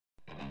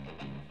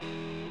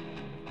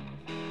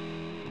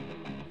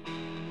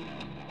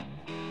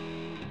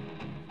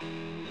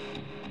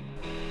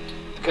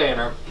Okay,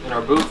 in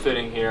our boot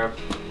fitting here,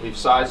 we've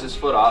sized his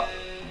foot up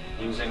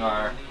using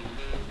our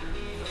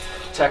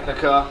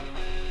Technica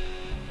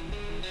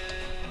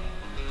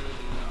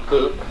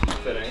boot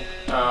fitting.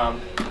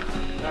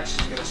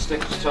 Next, he's gonna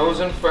stick his toes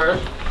in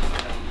first.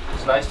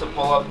 It's nice to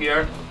pull up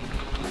here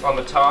on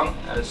the tongue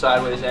at a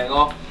sideways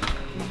angle,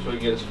 so we can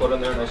get his foot in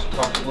there nice and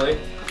comfortably.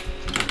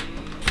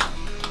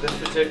 This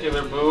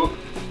particular boot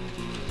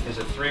is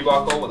a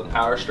 3-buckle with a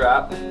power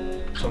strap.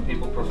 Some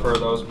people prefer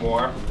those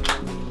more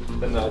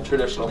than the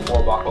traditional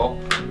 4-buckle.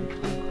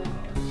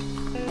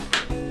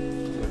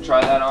 Gonna try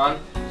that on.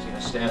 He's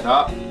gonna stand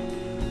up.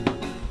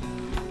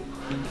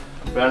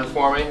 Bend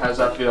for me. How's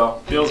that feel?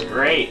 Feels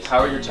great. How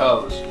are your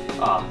toes?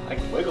 I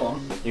can wiggle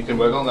them. You can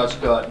wiggle them? That's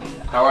good.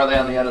 How are they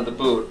on the end of the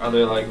boot? Are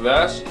they like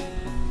this?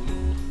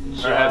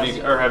 Or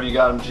have you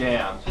got them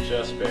jammed?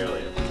 Just barely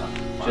at the top.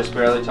 Just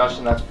barely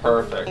touching? That's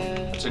perfect.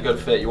 It's a good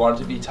fit. You want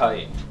it to be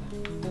tight.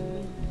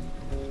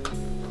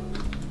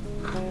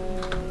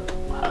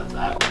 How's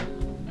that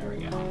one? There we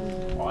go.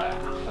 Wow.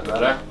 Is that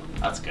better?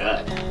 That's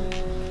good.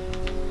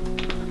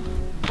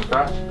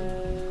 Okay.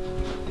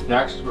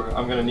 Next,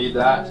 I'm going to need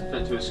that to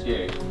fit to a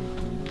ski.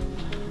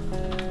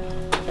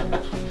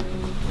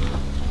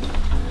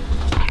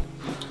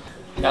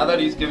 Now that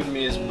he's given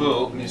me his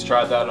boot and he's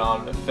tried that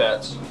on and it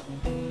fits,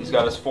 he's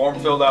got his form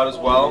filled out as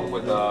well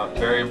with,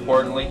 very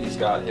importantly, he's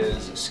got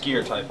his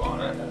skier type on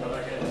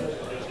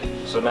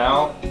it. So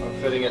now I'm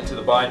fitting it to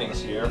the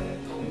bindings here.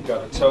 We've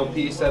got a toe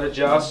piece that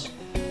adjusts.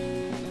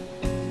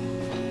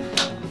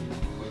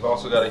 We've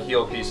also got a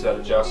heel piece that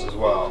adjusts as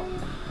well.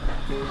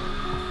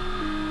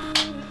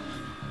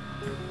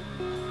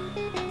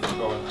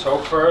 Going toe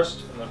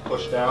first and then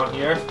push down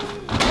here.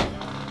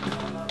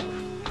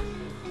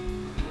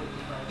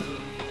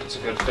 It's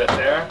a good fit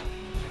there.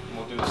 And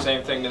we'll do the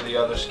same thing to the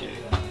other ski.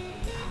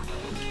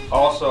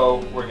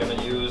 Also, we're going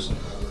to use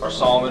our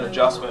Solomon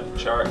adjustment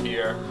chart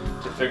here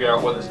to figure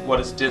out what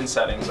his din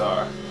settings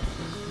are.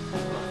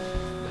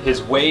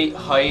 His weight,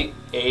 height,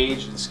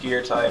 age, and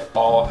skier type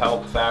all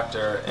help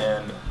factor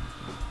in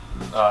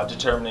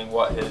determining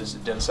what his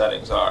din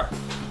settings are.